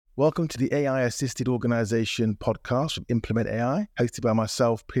Welcome to the AI Assisted Organization podcast from Implement AI, hosted by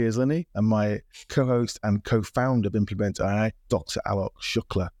myself, Piers Linney, and my co-host and co-founder of Implement AI, Dr. Alok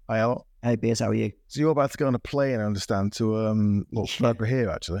Shukla. Hi, Alok. Hey, Piers, how are you? So you're about to go on a plane, I understand, to over here,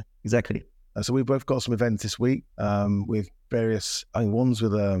 actually. Exactly. So we've both got some events this week with various, one's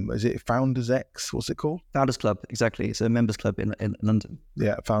with, is it Founders X? What's it called? Founders Club, exactly. It's a members club in London.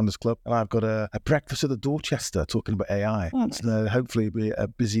 Yeah, Founders Club. And I've got a breakfast at the Dorchester talking about AI. Oh, nice. So hopefully it'll be a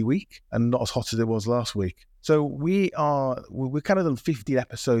busy week and not as hot as it was last we've kind of done 15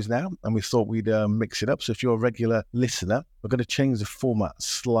 episodes now, and we thought we'd mix it up. So if you're a regular listener, we're going to change the format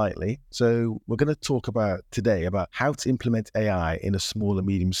slightly. So we're going to talk today about how to implement AI in a small and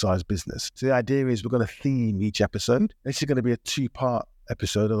medium-sized business. So the idea is we're going to theme each episode. This is going to be a two-part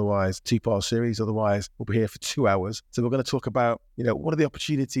series, otherwise we'll be here for 2 hours. So we're going to talk about, what are the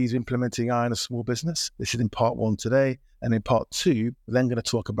opportunities of implementing AI in a small business? This is in part 1 today. And in part 2, we're then going to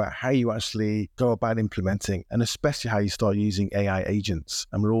talk about how you actually go about implementing, and especially how you start using AI agents.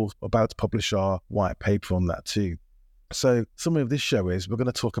 And we're all about to publish our white paper on that too. So summary of this show is we're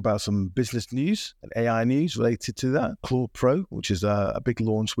going to talk about some business news and AI news related to that. Claude Pro, which is a big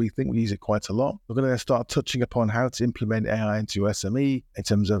launch, we think we use it quite a lot. We're going to start touching upon how to implement AI into your SME in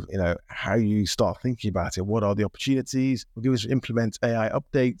terms of, how you start thinking about it. What are the opportunities? We'll give us implement AI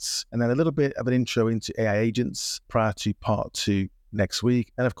updates, and then a little bit of an intro into AI agents prior to part 2 next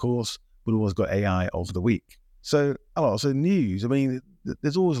week. And of course, we've always got AI of the week. So news,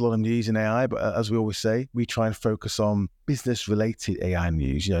 there's always a lot of news in AI, but as we always say, we try and focus on business-related AI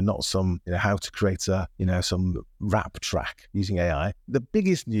news, not some, how to create some rap track using AI. The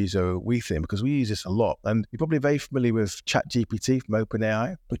biggest news, though, we think, because we use this a lot, and you're probably very familiar with ChatGPT from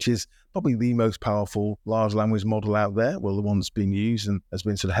OpenAI, which is probably the most powerful large language model out there, well, the one that's been used and has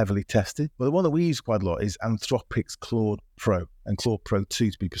been sort of heavily tested. But the one that we use quite a lot is Anthropic's Claude Pro, and Claude Pro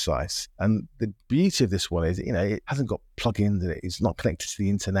 2 to be precise. And the beauty of this one is, it hasn't got plugins in it, it's not connected to the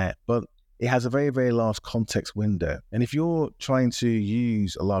internet, but it has a very, very large context window. And if you're trying to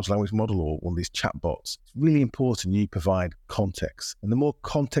use a large language model or one of these chatbots, it's really important you provide context. And the more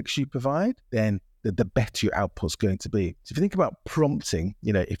context you provide, then the better your output's going to be. So if you think about prompting,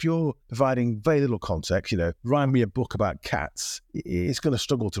 if you're providing very little context, write me a book about cats, it's going to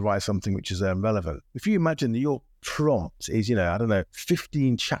struggle to write something which is relevant. If you imagine that your prompt is,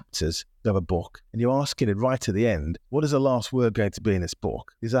 15 chapters of a book, and you're asking it right at the end, what is the last word going to be in this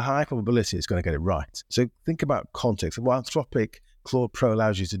book? There's a high probability it's going to get it right. So think about context. And what Anthropic Claude Pro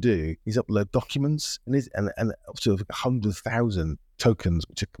allows you to do is upload documents and up to 100,000 tokens,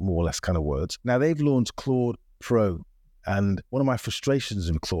 which are more or less kind of words. Now they've launched Claude Pro, and one of my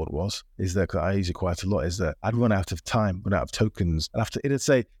frustrations with Claude is that, 'cause I use it quite a lot, is that I'd run out of time, run out of tokens, and it'd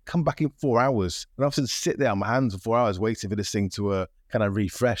say, come back in 4 hours. And I often sit there on my hands for 4 hours waiting for this thing to kind of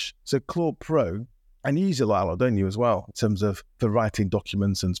refresh. So Claude Pro, and you use it a lot, don't you, as well, in terms of for writing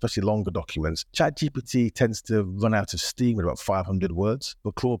documents and especially longer documents. ChatGPT tends to run out of steam at about 500 words,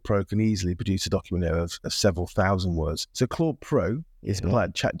 but Claude Pro can easily produce a document of several thousand words. So Claude Pro is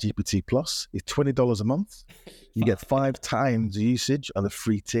like ChatGPT Plus. It's $20 a month. You get 5 times the usage on the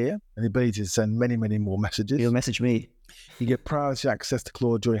free tier and the ability to send many, many more messages. You'll message me. You get priority access to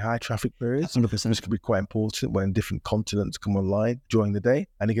Claude during high traffic periods. 100%. This could be quite important when different continents come online during the day.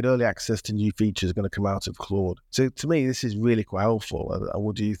 And you get early access to new features that are going to come out of Claude. So to me, this is really quite helpful.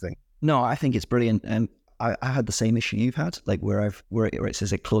 What do you think? No, I think it's brilliant. And I had the same issue you've had, like where it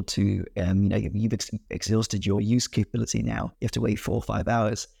says that Claude 2, you've exhausted your use capability now. You have to wait 4 or 5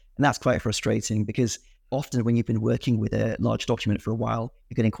 hours. And that's quite frustrating because often when you've been working with a large document for a while,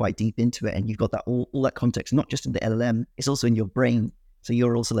 you're getting quite deep into it and you've got that all that context, not just in the LLM, it's also in your brain. So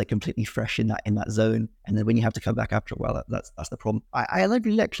you're also like completely fresh in that zone. And then when you have to come back after a while, that's the problem. I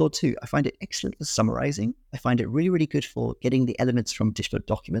really like Claude 2. I find it excellent for summarizing. I find it really, really good for getting the elements from different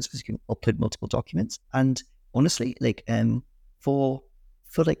documents because you can upload multiple documents. And honestly, for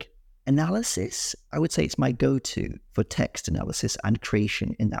analysis, I would say it's my go-to for text analysis and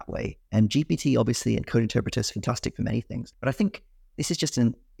creation in that way. And GPT, obviously, and code interpreter is fantastic for many things. But I think this is just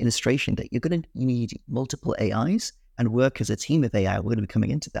an illustration that you're going to need multiple AIs and work as a team of AI. We're going to be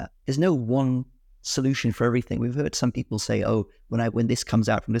coming into that. There's no one solution for everything. We've heard some people say, oh, when this comes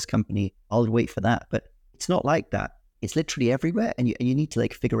out from this company, I'll wait for that. But it's not like that. It's literally everywhere. And you need to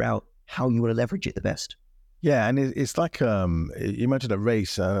figure out how you want to leverage it the best. Yeah, and it's like you imagine a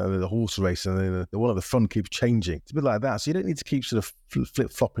race, the horse race, and the one of the front keeps changing. It's a bit like that. So you don't need to keep sort of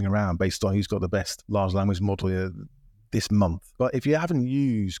flip-flopping around based on who's got the best large language model. this month. But if you haven't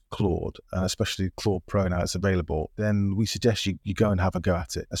used Claude, especially Claude Pro now it's available, then we suggest you go and have a go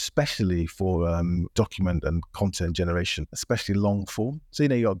at it, especially for document and content generation, especially long form. So,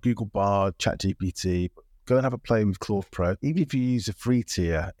 you got Google Bard, ChatGPT. Go and have a play with Claude Pro, even if you use a free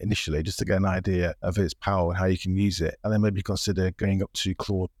tier initially, just to get an idea of its power and how you can use it. And then maybe consider going up to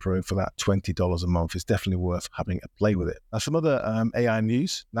Claude Pro for that $20 a month. It's definitely worth having a play with it. Now, some other AI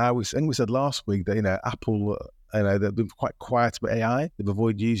news. Now, we said last week that, Apple, they've been quite quiet about AI. They've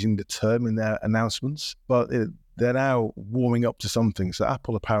avoided using the term in their announcements, but they're now warming up to something. So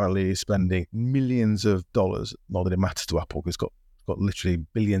Apple apparently is spending millions of dollars. Not that it matters to Apple, because it's got literally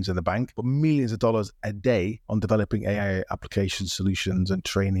billions in the bank, but millions of dollars a day on developing AI application solutions and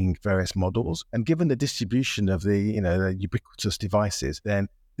training various models. And given the distribution of the ubiquitous devices, then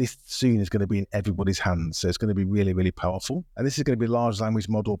this soon is going to be in everybody's hands. So it's going to be really, really powerful. And this is going to be large language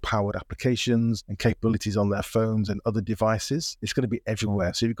model powered applications and capabilities on their phones and other devices. It's going to be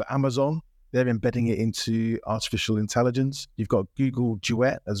everywhere. So you've got Amazon. They're embedding it into artificial intelligence. You've got Google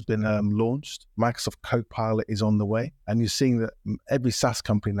Duet has been launched. Microsoft Copilot is on the way. And you're seeing that every SaaS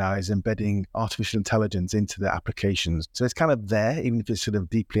company now is embedding artificial intelligence into their applications. So it's kind of there, even if it's sort of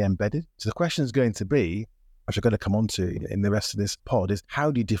deeply embedded. So the question is going to be, which I'm going to come on to in the rest of this pod, is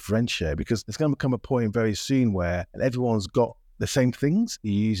how do you differentiate? Because there's going to come a point very soon where everyone's got the same things.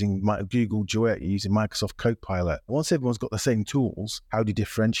 You're using Google Duet, you're using Microsoft Copilot. Once everyone's got the same tools, how do you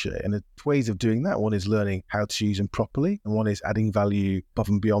differentiate? And the ways of doing that, one is learning how to use them properly, and one is adding value above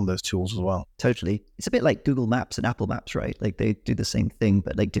and beyond those tools as well. Totally. It's a bit like Google Maps and Apple Maps, right? Like they do the same thing,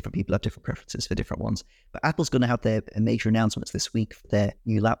 but like different people have different preferences for different ones. But Apple's going to have their major announcements this week for their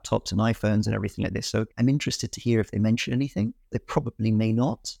new laptops and iPhones and everything like this. So I'm interested to hear if they mention anything. They probably may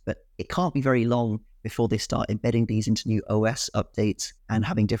not, but it can't be very long before they start embedding these into new OS updates and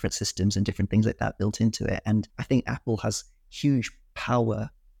having different systems and different things like that built into it. And I think Apple has huge power.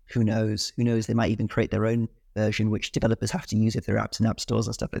 Who knows? They might even create their own version, which developers have to use if they're apps in app stores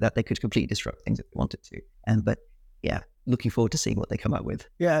and stuff like that. They could completely disrupt things if they wanted to. But yeah, looking forward to seeing what they come up with.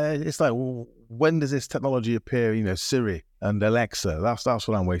 Yeah, it's like, well, when does this technology appear? Siri and Alexa. That's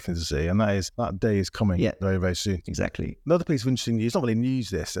what I'm waiting to see, and that day is coming very, very soon. Exactly. Another piece of interesting news, not really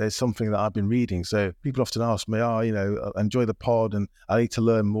news, this is something that I've been reading. So people often ask me, enjoy the pod and I need to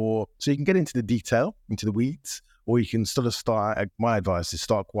learn more. So you can get into the detail, into the weeds, or you can sort of start, my advice is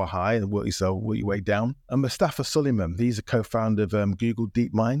start quite high and work your way down. And Mustafa Suleyman, he's a co-founder of Google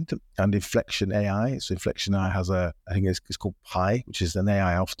DeepMind and Inflection AI. So Inflection AI has I think it's called Pi, which is an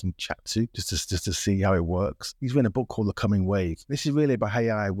AI I often chat to just to see how it works. He's written a book called The Coming Wave. This is really about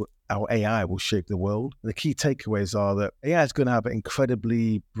how AI will shape the world. And the key takeaways are that AI is going to have an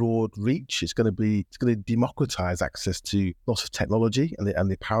incredibly broad reach. It's going to democratize access to lots of technology and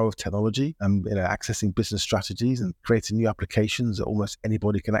the power of technology, and accessing business strategies and creating new applications that almost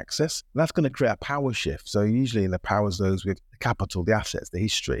anybody can access. And that's going to create a power shift. So usually it empowers those with the capital, the assets, the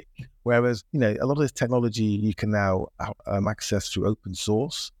history. Whereas, a lot of this technology you can now access through open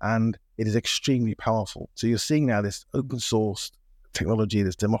source, and it is extremely powerful. So you're seeing now this open source technology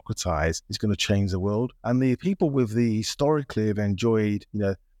that's democratized is going to change the world. And the people with the historically have enjoyed,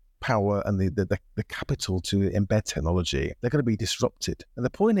 power and the capital to embed technology, they're going to be disrupted. And the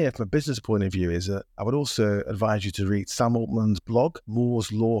point here from a business point of view is that I would also advise you to read Sam Altman's blog,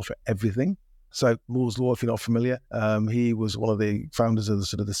 Moore's Law for Everything. So Moore's Law, if you're not familiar, he was one of the founders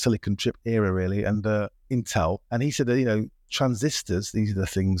of the silicon chip era, really, and Intel. And he said that, transistors, these are the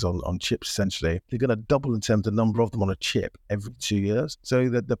things on chips essentially, they're going to double in terms of the number of them on a chip every 2 years. So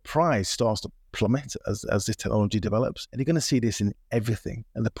that the price starts to plummet as this technology develops. And you're going to see this in everything.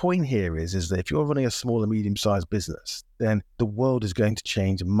 And the point here is that if you're running a small and medium-sized business, then the world is going to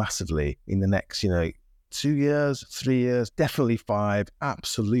change massively in the next, 2 years, 3 years, definitely 5,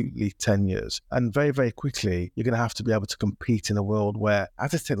 absolutely 10 years. And very, very quickly, you're going to have to be able to compete in a world where,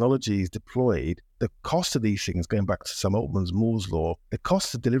 as this technology is deployed, the cost of these things, going back to Sam Altman's Moore's Law, the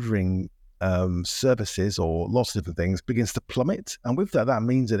cost of delivering services or lots of different things begins to plummet. And with that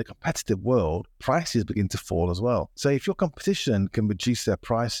means in a competitive world, prices begin to fall as well. So if your competition can reduce their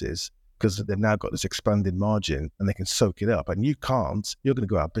prices because they've now got this expanded margin and they can soak it up, and you can't, you're going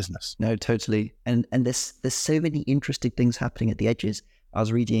to go out of business. No, totally. And there's so many interesting things happening at the edges. I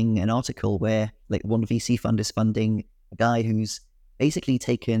was reading an article where one VC fund is funding a guy who's basically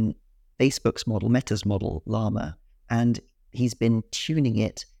taken Facebook's model, Meta's model, Llama, and he's been tuning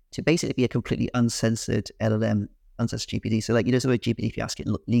it to basically be a completely uncensored LLM, uncensored GPT. So so with GPT, if you ask it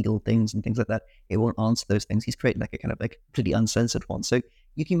legal things and things like that, it won't answer those things. He's created a kind of completely uncensored one. So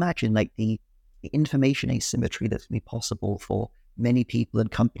you can imagine the information asymmetry that's going to be possible for many people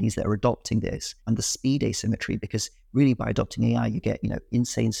and companies that are adopting this, and the speed asymmetry, because really by adopting AI, you get,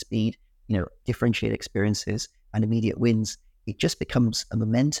 insane speed, differentiated experiences and immediate wins. It just becomes a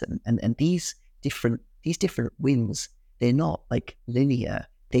momentum. And these different wins, they're not like linear.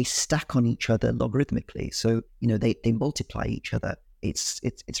 They stack on each other logarithmically. So, they multiply each other. It's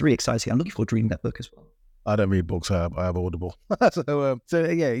really exciting. I'm looking forward to reading that book as well. I don't read books. I have Audible. So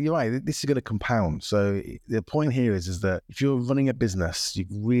yeah, you're right. This is going to compound. So the point here is that if you're running a business, you've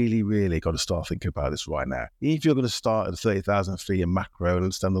really, really got to start thinking about this right now. If you're going to start at 30,000 feet in macro and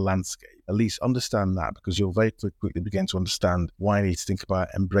understand the landscape, at least understand that, because you'll very quickly begin to understand why you need to think about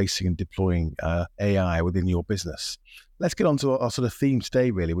embracing and deploying AI within your business. Let's get on to our sort of theme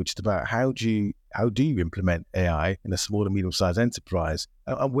today, really, which is about how do you implement AI in a small and medium-sized enterprise,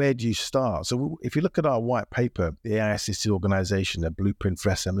 and where do you start? So if you look at our white paper, the AI-assisted organization, a blueprint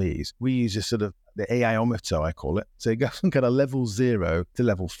for SMEs, we use this sort of the AI-ometer, I call it. So you go from kind of level 0 to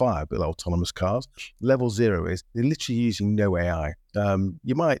level 5 with autonomous cars. Level 0 is they're literally using no AI.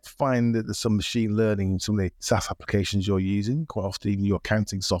 You might find that there's some machine learning in some of the SaaS applications you're using, quite often even your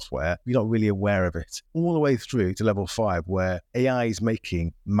accounting software. You're not really aware of it. All the way through to level 5, where AI is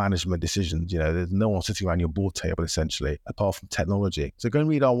making management decisions. There's no one sitting around your board table, essentially, apart from technology. So go and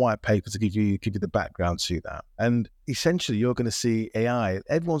read our white paper to give you the background to that. And essentially, you're going to see AI.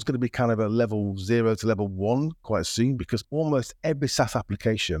 Everyone's going to be kind of a level 0 to level 1 quite soon, because almost every SaaS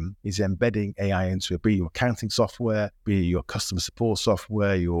application is embedding AI into it, be it your accounting software, be it your customer support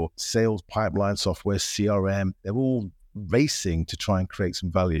software, your sales pipeline software, CRM. They're all racing to try and create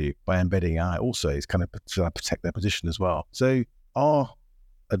some value by embedding AI. Also, it's kind of to protect their position as well. So our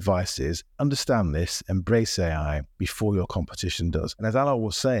advice is understand this, embrace AI before your competition does. And as Alok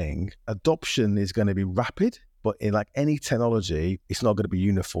was saying, adoption is going to be rapid, but in like any technology, it's not going to be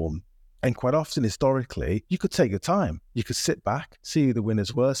uniform. And quite often, historically, you could take your time. You could sit back, see who the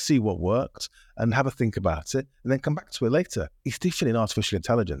winners were, see what worked, and have a think about it, and then come back to it later. It's different in artificial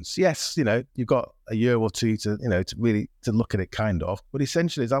intelligence. Yes, you've got a year or two to really look at it kind of. But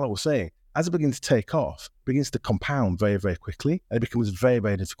essentially, as Alan was saying, as it begins to take off, it begins to compound very, very quickly, and it becomes very,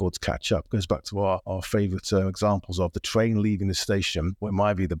 very difficult to catch up. It goes back to our favourite examples of the train leaving the station, or in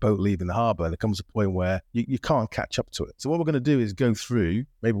my view, the boat leaving the harbour, and there comes a point where you can't catch up to it. So what we're going to do is go through,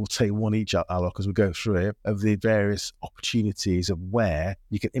 maybe we'll take one each, Alok, as we go through it, of the various opportunities of where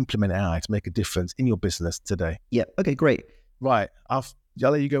you can implement AI to make a difference in your business today. Yeah, okay, great. Right, I'll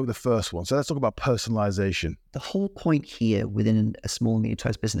let you go with the first one. So let's talk about personalization. The whole point here within a small,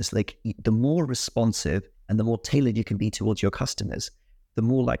 medium-sized business, like the more responsive and the more tailored you can be towards your customers, the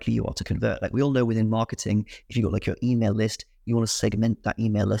more likely you are to convert. Like we all know within marketing, if you've got like your email list, you want to segment that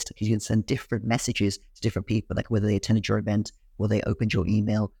email list because you can send different messages to different people, like whether they attended your event, whether they opened your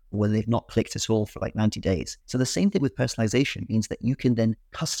email, or whether they've not clicked at all for like 90 days. So the same thing with personalization means that you can then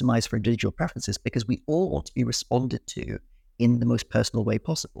customize for individual preferences, because we all want to be responded to in the most personal way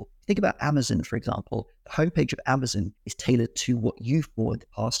possible. Think about Amazon, for example. The homepage of Amazon is tailored to what you've bought in the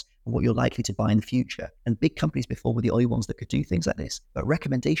past and what you're likely to buy in the future. And big companies before were the only ones that could do things like this. But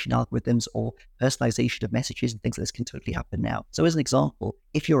recommendation algorithms or personalization of messages and things like this can totally happen now. So as an example,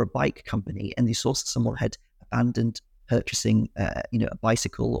 if you're a bike company and you saw someone had abandoned purchasing a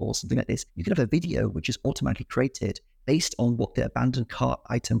bicycle or something like this, you could have a video which is automatically created based on what the abandoned cart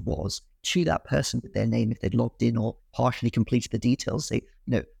item was to that person with their name if they'd logged in or partially completed the details. Say,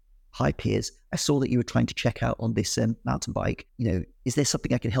 hi Piers, I saw that you were trying to check out on this mountain bike. Is there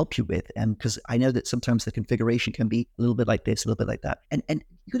something I can help you with? Because I know that sometimes the configuration can be a little bit like this, a little bit like that. And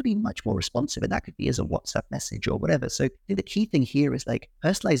you're going to be much more responsive, and that could be as a WhatsApp message or whatever. So I think the key thing here is like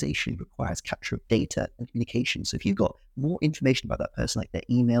personalization requires capture of data and communication. So if you've got more information about that person, like their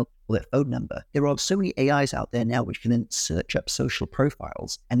email or their phone number, there are so many AIs out there now which can then search up social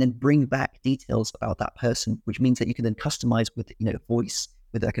profiles and then bring back details about that person, which means that you can then customize with voice,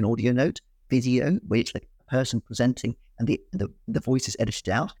 with like an audio note, video, where it's like a person presenting and the voice is edited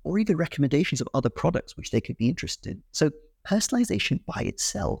out, or even recommendations of other products which they could be interested in. So personalization by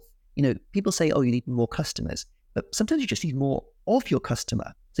itself, people say, oh, you need more customers, but sometimes you just need more of your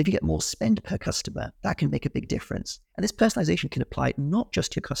customer. So if you get more spend per customer, that can make a big difference. And this personalization can apply not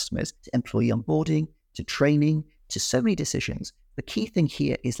just to your customers, to employee onboarding, to training, to so many decisions. The key thing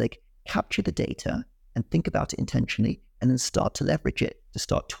here is like capture the data and think about it intentionally, and then start to leverage it to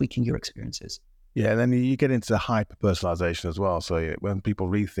start tweaking your experiences. Yeah, and then you get into hyper personalization as well. So when people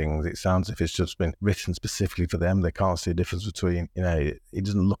read things, it sounds as if it's just been written specifically for them. They can't see a difference between, it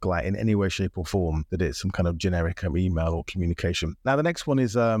doesn't look like in any way, shape or form that it's some kind of generic email or communication. Now, the next one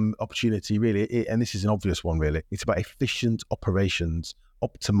is opportunity, really. And this is an obvious one, really. It's about efficient operations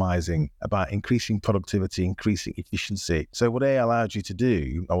optimizing, about increasing productivity, increasing efficiency. So what AI allows you to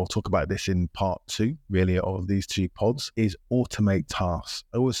do, I will talk about this in part 2, really, of these 2 pods, is automate tasks.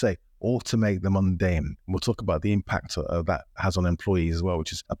 I always say, automate the mundane. We'll talk about the impact that has on employees as well,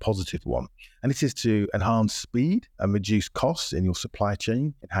 which is a positive one. And this is to enhance speed and reduce costs in your supply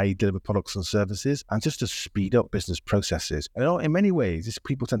chain and how you deliver products and services, and just to speed up business processes. And in many ways,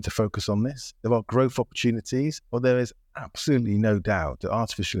 people tend to focus on this. There are growth opportunities, but there is absolutely no doubt that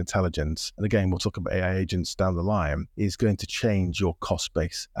artificial intelligence, and again, we'll talk about AI agents down the line, is going to change your cost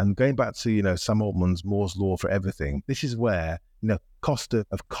base. And going back to, Sam Altman's Moore's Law for everything, this is where cost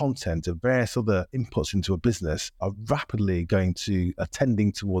of content, of various other inputs into a business are rapidly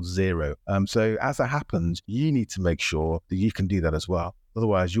tending towards zero. So as that happens, you need to make sure that you can do that as well.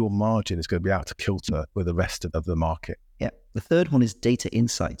 Otherwise, your margin is going to be out of kilter with the rest of the market. Yeah. The third one is data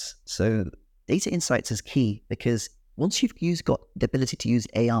insights. So data insights is key because once you've got the ability to use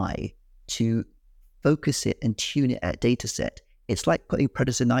AI to focus it and tune it at a data set, it's like putting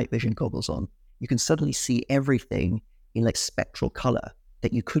Predator night vision goggles on. You can suddenly see everything in like spectral color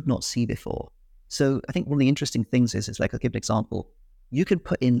that you could not see before. So I think one of the interesting things is like, I'll give an example. You can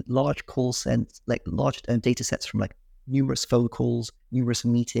put in large call sets, like large data sets from like numerous phone calls, numerous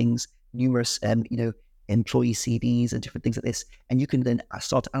meetings, numerous, employee CVs and different things like this. And you can then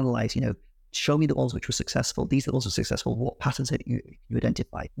start to analyze, show me the ones which were successful. These are the ones who were successful. What patterns have you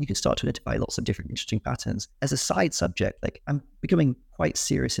identify? You can start to identify lots of different interesting patterns. As a side subject, like I'm becoming quite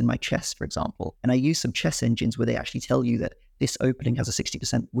serious in my chess, for example, and I use some chess engines where they actually tell you that this opening has a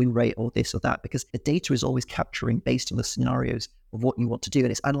 60% win rate or this or that, because the data is always capturing based on the scenarios of what you want to do,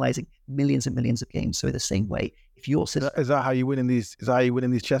 and it's analyzing millions and millions of games. So in the same way, if you're is that how you win in these? Is that how you win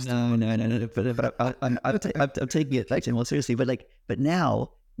in these chess? No. But I'm taking it like more seriously. But now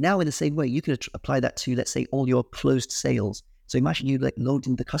in the same way, you could apply that to, let's say, all your closed sales. So imagine you like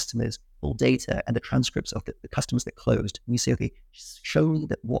loading the customers' full data and the transcripts of the customers that closed. And you say, okay, show me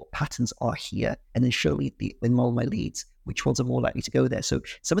what patterns are here, and then show me in all my leads, which ones are more likely to go there. So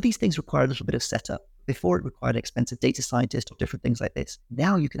some of these things require a little bit of setup. Before it required an expensive data scientist or different things like this.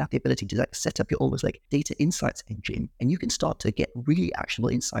 Now you can have the ability to like set up your almost like data insights engine, and you can start to get really actionable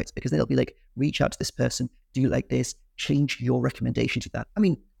insights, because they'll be like, reach out to this person, do like this, change your recommendation to that. I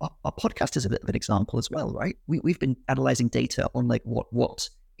mean, our podcast is a bit of an example as well, right? We've been analyzing data on like what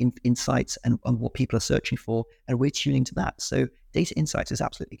insights and what people are searching for, and we're tuning to that. So data insights is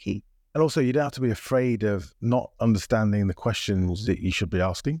absolutely key. And also, you don't have to be afraid of not understanding the questions that you should be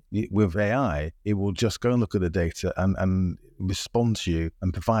asking. With AI, it will just go and look at the data and respond to you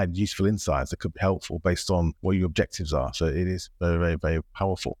and provide useful insights that could be helpful based on what your objectives are. So it is very, very, very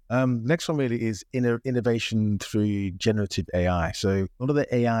powerful. Next one really is innovation through generative AI. So a lot of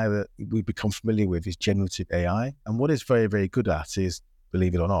the AI that we've become familiar with is generative AI. And what it's very, very good at is,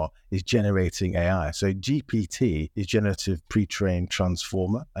 believe it or not, is generating AI. So GPT is generative pre-trained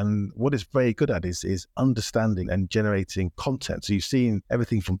transformer. And what it's very good at is understanding and generating content. So you've seen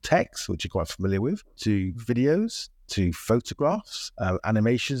everything from text, which you're quite familiar with, to videos, to photographs,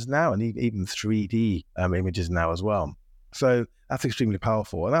 animations now, and even 3D images now as well. So that's extremely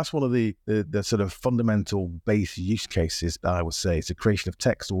powerful. And that's one of the sort of fundamental base use cases that I would say. It's the creation of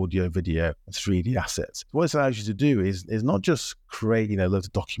text, audio, video, and 3D assets. What it allows you to do is not just create, loads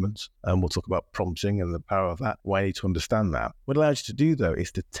of documents, and we'll talk about prompting and the power of that, why you need to understand that. What it allows you to do, though,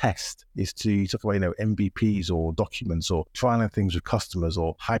 is to test, is to talk about, MVPs or documents, or trying things with customers,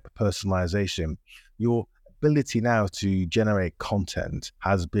 or hyper-personalization. Your ability now to generate content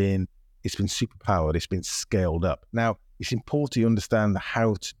it's been superpowered, it's been scaled up. Now, it's important you understand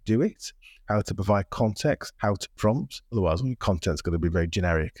how to do it, how to provide context, how to prompt. Otherwise, all your content's going to be very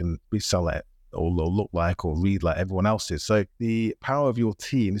generic and we sell it or look like or read like everyone else's. So the power of your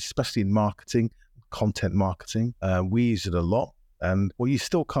team, especially in marketing, content marketing, we use it a lot. And what you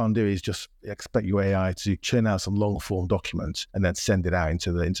still can't do is just expect your AI to churn out some long form documents and then send it out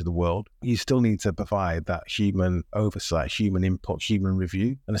into the world. You still need to provide that human oversight, human input, human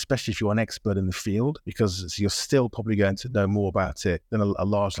review, and especially if you're an expert in the field, because you're still probably going to know more about it than a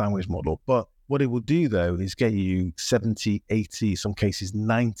large language model. But what it will do, though, is get you 70, 80, some cases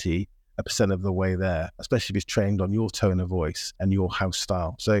 90% of the way there, especially if it's trained on your tone of voice and your house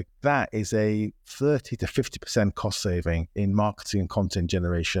style. So that is a 30 to 50% cost saving in marketing and content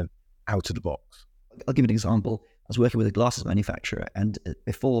generation out of the box. I'll give you an example. I was working with a glasses manufacturer, and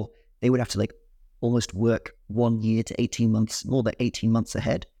before they would have to like almost work 1 year to 18 months, more than 18 months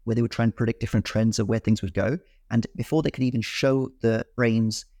ahead, where they would try and predict different trends of where things would go. And before they could even show the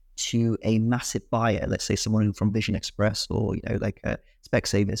frames to a massive buyer, let's say someone from Vision Express or, like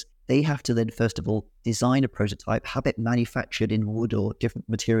Specsavers, they have to then, first of all, design a prototype, have it manufactured in wood or different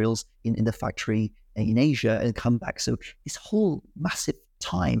materials in the factory in Asia and come back. So this whole massive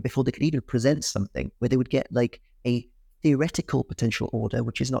time before they could even present something where they would get like a theoretical potential order,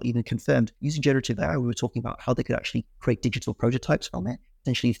 which is not even confirmed. Using generative AI, we were talking about how they could actually create digital prototypes from it,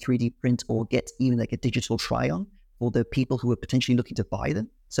 potentially 3D print or get even like a digital try-on for the people who are potentially looking to buy them.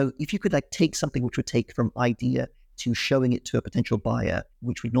 So if you could like take something which would take from idea to showing it to a potential buyer,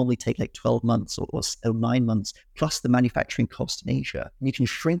 which would normally take like 12 months or 9 months, plus the manufacturing cost in Asia, and you can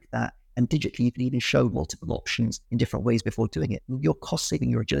shrink that, and digitally you can even show multiple options in different ways before doing it. Your cost saving,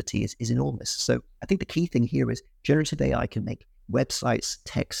 your agility is enormous. So I think the key thing here is generative AI can make websites,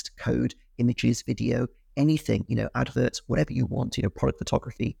 text, code, images, video, anything, adverts, whatever you want, product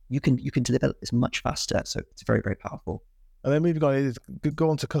photography, you can develop this much faster. So it's very, very powerful. And then moving on, go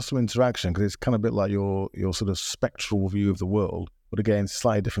on to customer interaction, because it's kind of a bit like your sort of spectral view of the world, but again,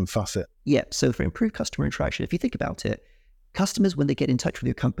 slightly different facet. Yeah. So for improved customer interaction, if you think about it, customers, when they get in touch with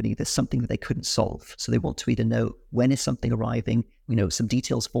your company, there's something that they couldn't solve. So they want to either know when is something arriving, some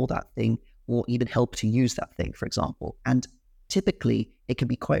details for that thing, or even help to use that thing, for example. And typically, it can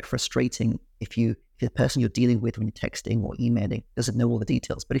be quite frustrating if the person you're dealing with when you're texting or emailing doesn't know all the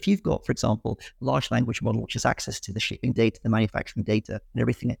details. But if you've got, for example, a large language model, which has access to the shipping data, the manufacturing data, and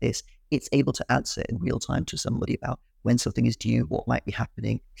everything like this, it's able to answer in real time to somebody about when something is due, what might be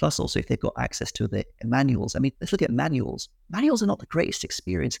happening. Plus also if they've got access to the manuals. I mean, let's look at manuals. Manuals are not the greatest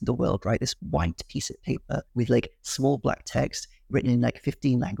experience in the world, right? This white piece of paper with like small black text written in like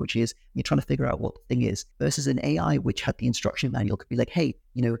 15 languages. And you're trying to figure out what the thing is, versus an AI, which had the instruction manual, could be like, hey,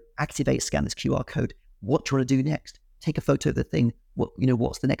 activate, scan this QR code. What do you want to do next? Take a photo of the thing.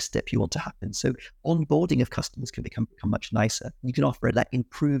 What's the next step you want to happen? So onboarding of customers can become much nicer. You can offer that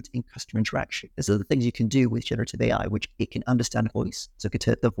improved in customer interaction. There's other things you can do with generative AI, which it can understand voice. So it could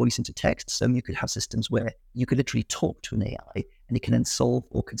turn the voice into text. So you could have systems where you could literally talk to an AI and it can then solve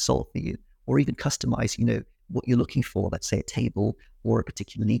or consult for you, or even customize, what you're looking for, let's say a table or a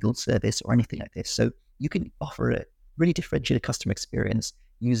particular legal service or anything like this. So you can offer a really differentiated customer experience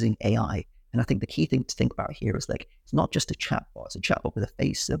using AI. And I think the key thing to think about here is like, it's not just a chatbot, it's a chatbot with a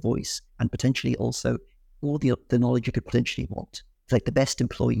face, a voice, and potentially also all the knowledge you could potentially want. It's like the best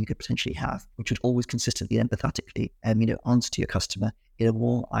employee you could potentially have, which would always consistently, empathetically, answer to your customer in a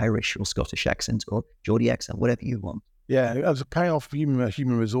more Irish or Scottish accent or Geordie accent, whatever you want. Yeah, as a carrying off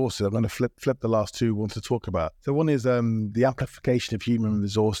human resources, I'm going to flip the last two I want to talk about. So one is the amplification of human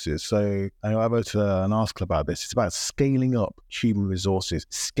resources. So I wrote an article about this. It's about scaling up human resources,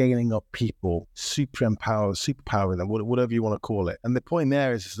 scaling up people, superpowering them, whatever you want to call it. And the point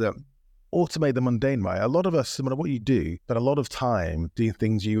there is that automate the mundane, right? A lot of us, no matter what you do, spend a lot of time doing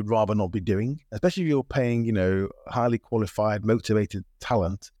things you would rather not be doing, especially if you're paying, highly qualified, motivated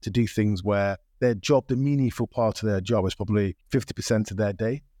talent to do things where their job, the meaningful part of their job is probably 50% of their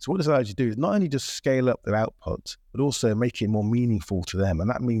day. So what this allows you to do is not only just scale up their output, but also make it more meaningful to them. And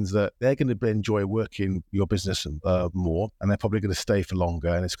that means that they're going to enjoy working your business more, and they're probably going to stay for longer,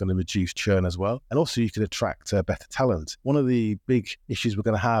 and it's going to reduce churn as well. And also you can attract better talent. One of the big issues we're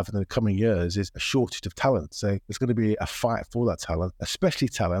going to have in the coming years is a shortage of talent. So there's going to be a fight for that talent, especially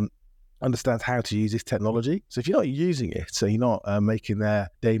talent understands how to use this technology. So if you're not using it, so you're not making their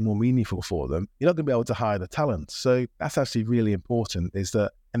day more meaningful for them, you're not going to be able to hire the talent. So that's actually really important, is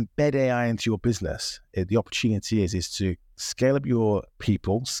that embed AI into your business. The opportunity is to scale up your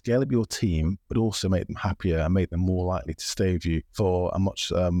people, scale up your team, but also make them happier and make them more likely to stay with you for a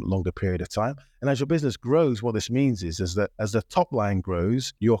much longer period of time. And as your business grows, what this means is that as the top line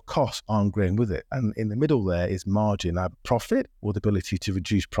grows, your costs aren't growing with it. And in the middle there is margin, either profit or the ability to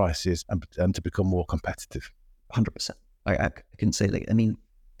reduce prices and to become more competitive. 100%. I can say, the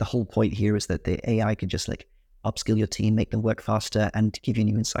whole point here is that the AI can just upskill your team, make them work faster, and give you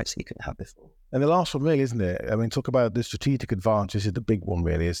new insights that you couldn't have before. And the last one really, isn't it? I mean, talk about the strategic advantage. This is the big one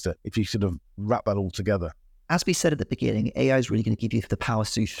really, is that if you sort of wrap that all together. As we said at the beginning, AI is really going to give you the power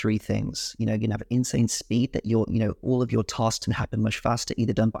to do three things. You're going to have insane speed that all of your tasks can happen much faster,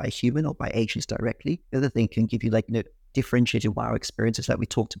 either done by a human or by agents directly. The other thing can give you differentiated wow experiences like we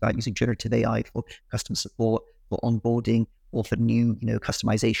talked about using generative AI for customer support, for onboarding, or for new,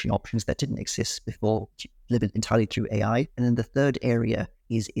 customization options that didn't exist before, delivered entirely through AI. And then the third area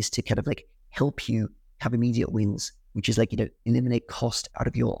is to kind of help you have immediate wins, which is eliminate cost out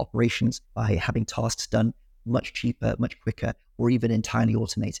of your operations by having tasks done much cheaper, much quicker, or even entirely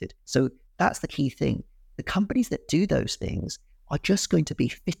automated. So that's the key thing. The companies that do those things are just going to be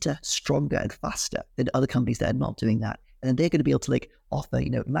fitter, stronger, and faster than other companies that are not doing that. And then they're going to be able to like offer,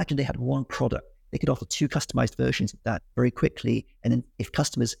 imagine they had one product, they could offer 2 customized versions of that very quickly. And then if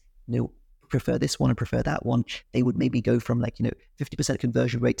customers, prefer this one and prefer that one, they would maybe go from 50%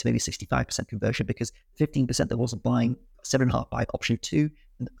 conversion rate to maybe 65% conversion, because 15% that wasn't buying 7.5 by option 2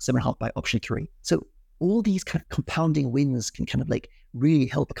 and 7.5 by option 3. So all these kind of compounding wins can kind of like really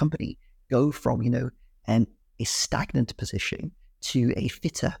help a company go from, a stagnant position to a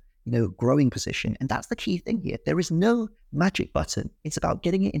fitter, growing position. And that's the key thing here. There is no magic button. It's about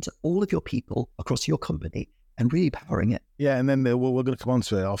getting it into all of your people across your company and really powering it. Yeah, and then we're going to come on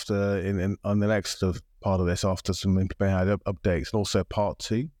to it after on the next part of this, after some implement AI updates, and also part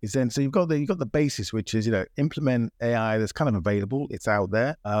 2 is then, so you've got the basis, which is implement AI that's kind of available, it's out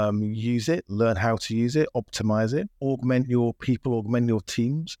there, use it, learn how to use it, optimize it, augment your people, augment your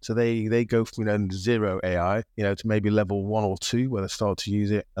teams, so they go from zero AI to maybe level 1 or 2 where they start to use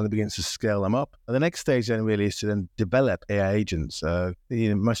it and they begin to scale them up. And the next stage then really is to then develop AI agents.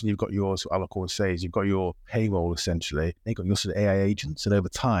 Imagine you've got yours, Alok always says, you've got your payroll essentially, you've got your sort of AI agents, and over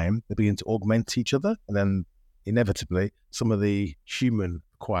time they begin to augment each other. And then inevitably, some of the human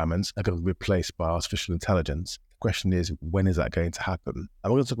requirements are going to be replaced by artificial intelligence. The question is, when is that going to happen?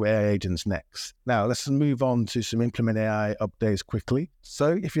 And we're going to talk about AI agents next. Now, let's move on to some implement AI updates quickly.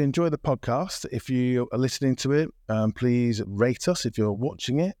 So if you enjoy the podcast, if you are listening to it, please rate us. If you're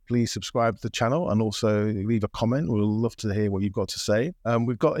watching it, please subscribe to the channel and also leave a comment. We'll love to hear what you've got to say.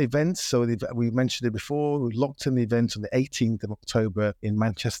 We've got events. So we mentioned it before. We've locked in the event on the 18th of October in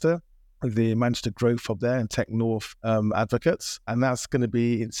Manchester, with the Manchester Growth Hub there and Tech North advocates. And that's going to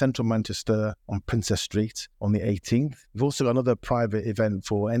be in central Manchester on Princess Street on the 18th. We've also got another private event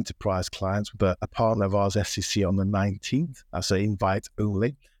for enterprise clients with a partner of ours, SCC, on the 19th. That's an invite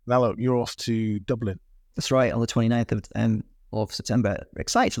only. Now, look, you're off to Dublin. That's right, on the 29th of September. We're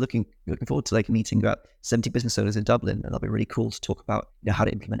excited, looking forward to meeting about 70 business owners in Dublin, and that'll be really cool to talk about how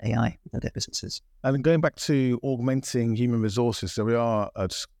to implement AI within their businesses. And going back to augmenting human resources, so we are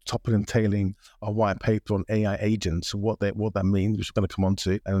just topping and tailing our white paper on AI agents, what that means, which we're going to come on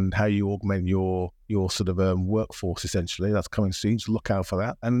to, and how you augment your sort of workforce essentially. That's coming soon, so look out for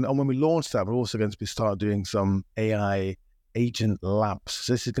that. And when we launch that, we're also going to start doing some AI agent labs.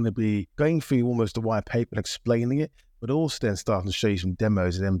 So this is going to be going through almost the white paper and explaining it, but also then starting to show you some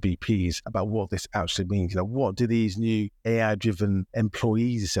demos and MVPs about what this actually means. What do these new AI-driven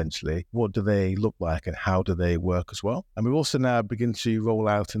employees essentially, what do they look like and how do they work as well? And we've also now begin to roll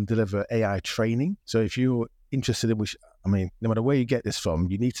out and deliver AI training. So if you're interested in no matter where you get this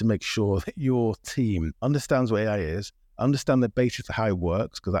from, you need to make sure that your team understands what AI is, understand the basics of how it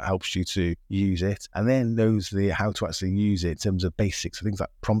works, because that helps you to use it, and then knows how to actually use it in terms of basics, things like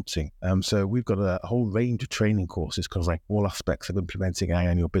prompting. So we've got a whole range of training courses covering all aspects of implementing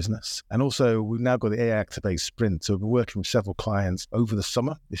AI in your business. And also we've now got the AI Activate Sprint. So we've been working with several clients over the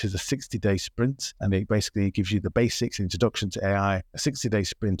summer. This is a 60-day sprint, and it basically gives you the basics, introduction to AI, a 60-day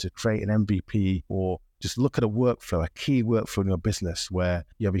sprint to create an MVP or just look at a workflow, a key workflow in your business where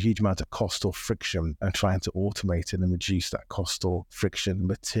you have a huge amount of cost or friction, and trying to automate it and reduce that cost or friction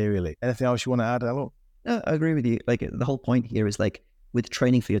materially. Anything else you want to add, Alok? No, I agree with you. The whole point here is with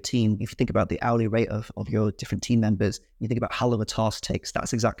training for your team, if you think about the hourly rate of your different team members, you think about how long a task takes,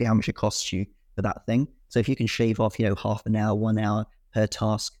 that's exactly how much it costs you for that thing. So if you can shave off, half an hour, 1 hour per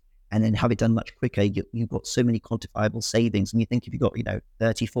task, and then have it done much quicker, you've got so many quantifiable savings. And you think if you've got,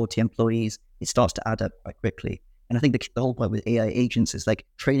 30, 40 employees, it starts to add up quite quickly. And I think the whole point with AI agents is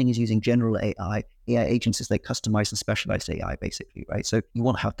training is using general AI. AI agents is customized and specialized AI, basically, right? So you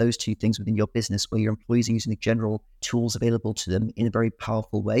want to have those two things within your business where your employees are using the general tools available to them in a very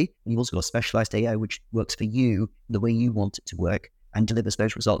powerful way. And you've also got specialized AI, which works for you the way you want it to work and delivers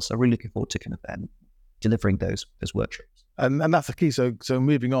those results. So I'm really looking forward to kind of delivering those workshops. And that's the key. So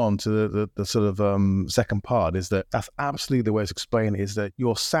moving on to the sort of second part is that's absolutely the way it's explained, is that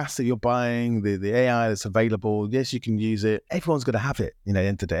your SaaS that you're buying, the AI that's available, yes, you can use it. Everyone's going to have it, at the end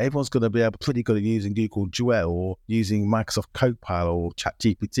of the day. Everyone's going to be pretty good at using Google Duet or using Microsoft Copilot or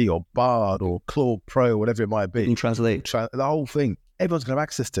ChatGPT or Bard or Claude Pro, whatever it might be. You can translate. The whole thing. Everyone's going to have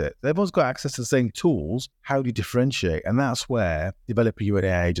access to it. Everyone's got access to the same tools. How do you differentiate? And that's where developing your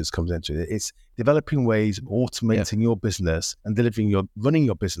AI agents comes into it. It's developing ways of automating your business and running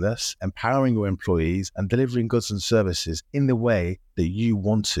your business, empowering your employees and delivering goods and services in the way that you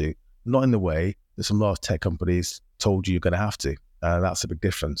want to, not in the way that some large tech companies told you you're going to have to. That's a big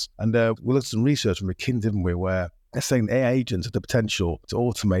difference. And we looked at some research from McKinsey, didn't we, where they're saying AI agents have the potential to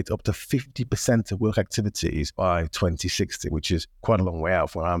automate up to 50% of work activities by 2060, which is quite a long way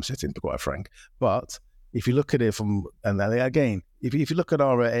out from where I'm sitting, to be quite frank. But if you look at it and again, if you look at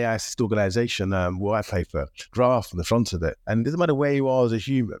our AI assisted organization white paper graph on the front of it, and it doesn't matter where you are as a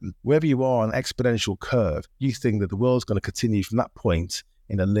human, wherever you are on an exponential curve, you think that the world's going to continue from that point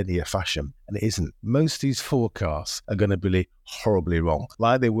in a linear fashion, and it isn't. Most of these forecasts are going to be horribly wrong,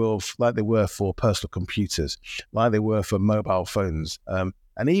 like they were for personal computers, like they were for mobile phones.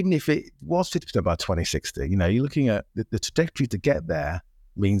 And even if it was 50% by 2060, you're looking at the trajectory to get there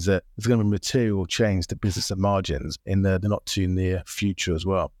means that there's going to be material change to business and margins in the not too near future as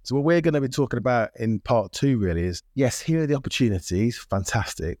well. So what we're going to be talking about in part 2 really is, yes, here are the opportunities,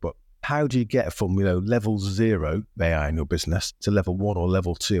 fantastic, but how do you get from level 0 of AI in your business to level 1 or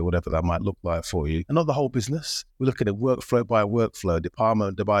level 2, whatever that might look like for you? And not the whole business. We're looking at workflow by workflow,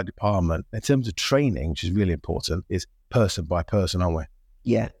 department by department. In terms of training, which is really important, is person by person, aren't we?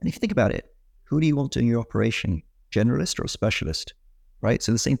 Yeah. And if you think about it, who do you want in your operation? Generalist or a specialist? Right?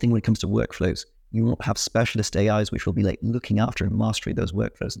 So the same thing when it comes to workflows. You won't have specialist AIs which will be looking after and mastering those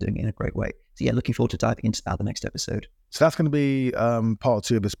workflows and doing it in a great way. So yeah, looking forward to diving into that the next episode. So that's going to be part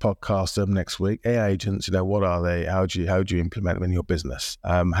 2 of this podcast next week. AI agents, what are they? How do you implement them in your business?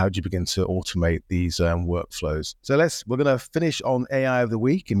 How do you begin to automate these workflows? So we're going to finish on AI of the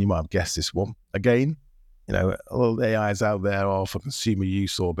week, and you might have guessed this one again. A lot of AIs out there are for consumer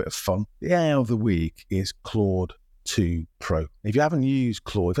use or a bit of fun. The AI of the week is Claude 2 Pro. If you haven't used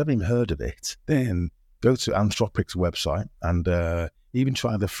Claude, if you haven't even heard of it, then go to Anthropic's website and even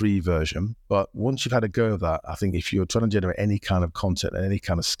try the free version. But once you've had a go of that, I think if you're trying to generate any kind of content at any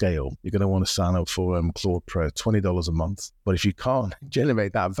kind of scale, you're going to want to sign up for Claude Pro, $20 a month. But if you can't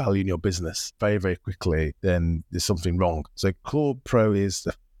generate that value in your business very, very quickly, then there's something wrong. So Claude Pro is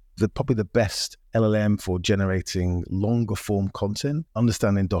probably the best LLM for generating longer form content,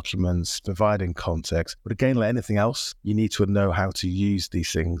 understanding documents, providing context. But again, like anything else, you need to know how to use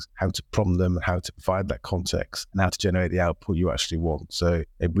these things, how to prompt them, how to provide that context, and how to generate the output you actually want. So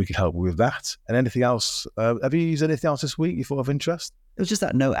if we could help with that. And anything else, have you used anything else this week you thought of interest? It was just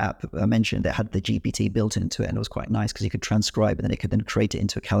that note app I mentioned that had the GPT built into it, and it was quite nice because you could transcribe and then it could then create it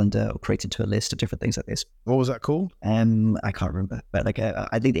into a calendar or create it into a list of different things like this. What was that called? I can't remember, but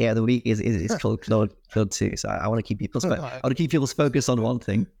I think the AI of the week is called Claude 2. So I want to keep people's focus on one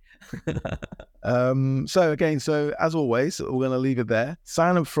thing. So as always, we're going to leave it there.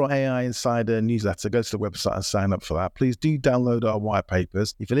 Sign up for our AI Insider newsletter. Go to the website and sign up for that. Please do download our white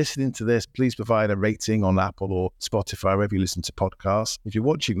papers. If you're listening to this, please provide a rating on Apple or Spotify, wherever you listen to podcasts. If you're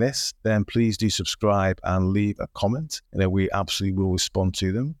watching this, then please do subscribe and leave a comment. We absolutely will respond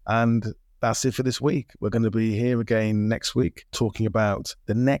to them. And that's it for this week. We're going to be here again next week talking about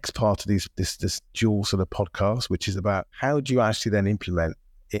the next part of this dual sort of podcast, which is about how do you actually then implement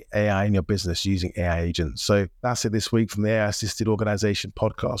AI in your business using AI agents. So that's it this week from the AI Assisted Organization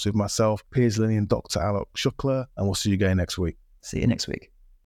podcast with myself, Piers Linney and Dr. Alok Shukla, and we'll see you again next week. See you next week.